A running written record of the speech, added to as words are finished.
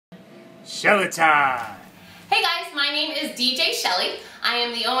Shelly time! Hey guys, my name is DJ Shelly. I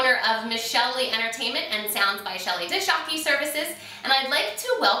am the owner of Miss Shelly Entertainment and Sounds by Shelly Disc Jockey Services, and I'd like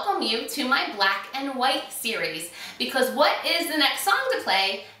to welcome you to my Black and White series, because what is the next song to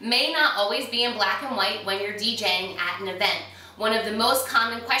play may not always be in black and white when you're DJing at an event. One of the most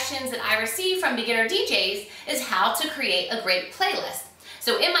common questions that I receive from beginner DJs is how to create a great playlist.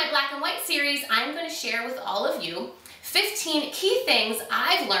 So in my Black and White series, I'm going to share with all of you 15 key things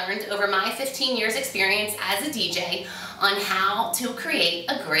I've learned over my 15 years experience as a DJ on how to create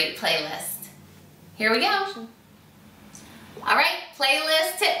a great playlist. Here we go. All right,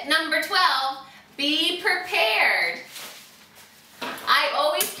 playlist tip number 12, be prepared. I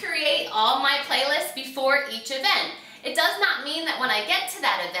always create all my playlists before each event. It does not mean that when I get to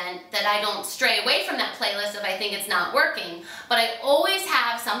that event that I don't stray away from that playlist if I think it's not working, but I always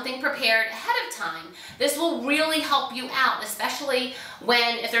have something prepared ahead of time. This will really help you out, especially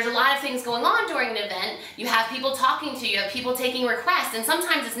if there's a lot of things going on during an event, you have people talking to you, you have people taking requests, and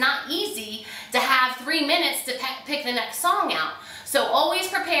sometimes it's not easy to have 3 minutes to pick the next song out. So always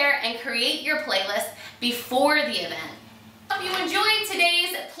prepare and create your playlist before the event. Hope you enjoyed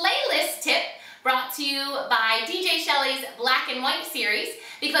today's playlist tip, brought to you by DJ Shelly's Black and White series,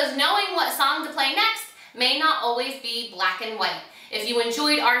 because knowing what song to play next may not always be black and white. If you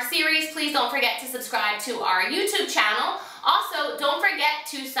enjoyed our series, please don't forget to subscribe to our YouTube channel. Also, don't forget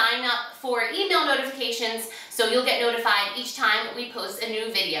to sign up for email notifications so you'll get notified each time we post a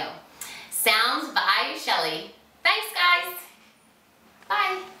new video. Sounds by Shelly. Thanks, guys.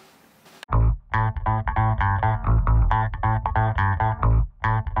 Bye.